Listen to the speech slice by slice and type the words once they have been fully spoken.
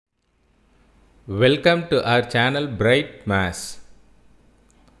Welcome to our channel Bright Maths.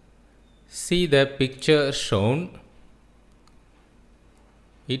 See the picture shown.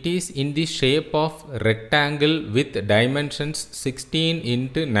 It is in the shape of rectangle with dimensions 16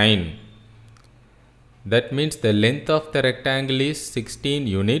 into 9. That means the length of the rectangle is 16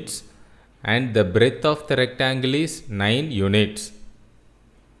 units and the breadth of the rectangle is 9 units.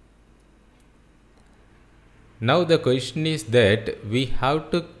 Now the question is that we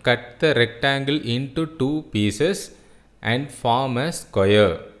have to cut the rectangle into two pieces and form a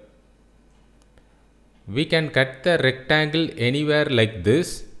square. We can cut the rectangle anywhere like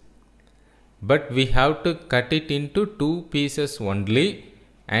this, but we have to cut it into two pieces only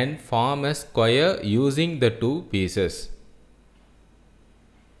and form a square using the two pieces.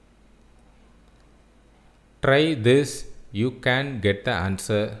 Try this, you can get the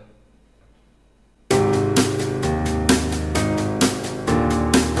answer.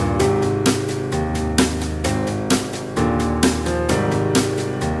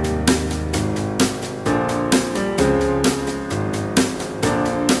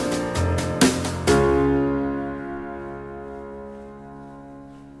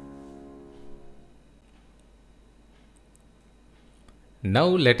 Now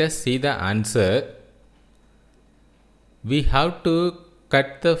let us see the answer. We have to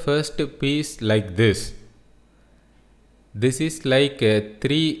cut the first piece like this. This is like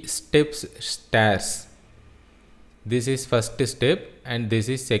 3 steps stairs. This is first step and this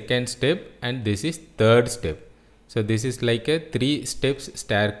is second step and this is third step. So this is like a 3 steps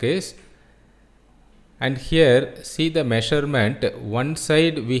staircase. And here see the measurement. One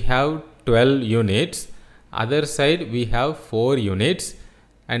side we have 12 units. Other side we have 4 units,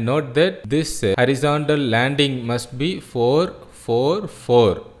 and note that this horizontal landing must be 4, 4,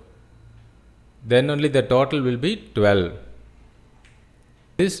 4. Then only the total will be 12.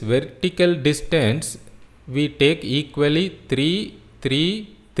 This vertical distance we take equally 3,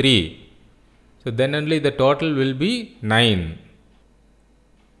 3, 3. So then only the total will be 9.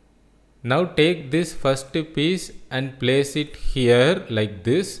 Now take this first piece and place it here like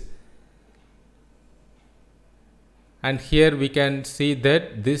this. And here we can see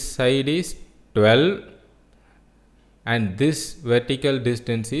that this side is 12 and this vertical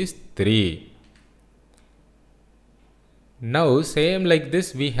distance is 3. Now same like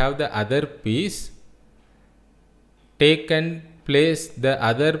this we have the other piece. Take and place the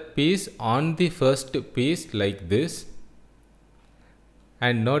other piece on the first piece like this.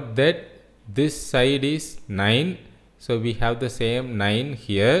 And note that this side is 9. So we have the same 9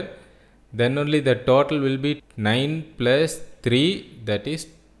 here. Then only the total will be 9 plus 3, that is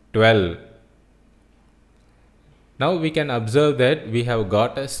 12. Now we can observe that we have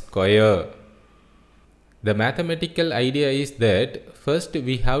got a square. The mathematical idea is that first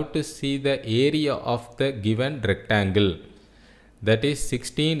we have to see the area of the given rectangle. That is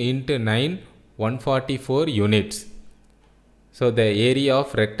 16 into 9, 144 units. So the area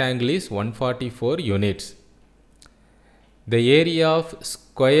of rectangle is 144 units. The area of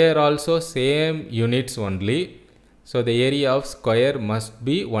square also same units only. So the area of square must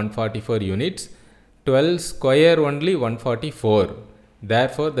be 144 units. 12 square only 144.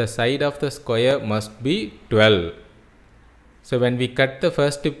 Therefore the side of the square must be 12. So when we cut the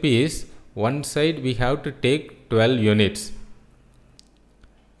first piece, one side we have to take 12 units.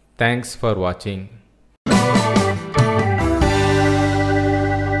 Thanks for watching.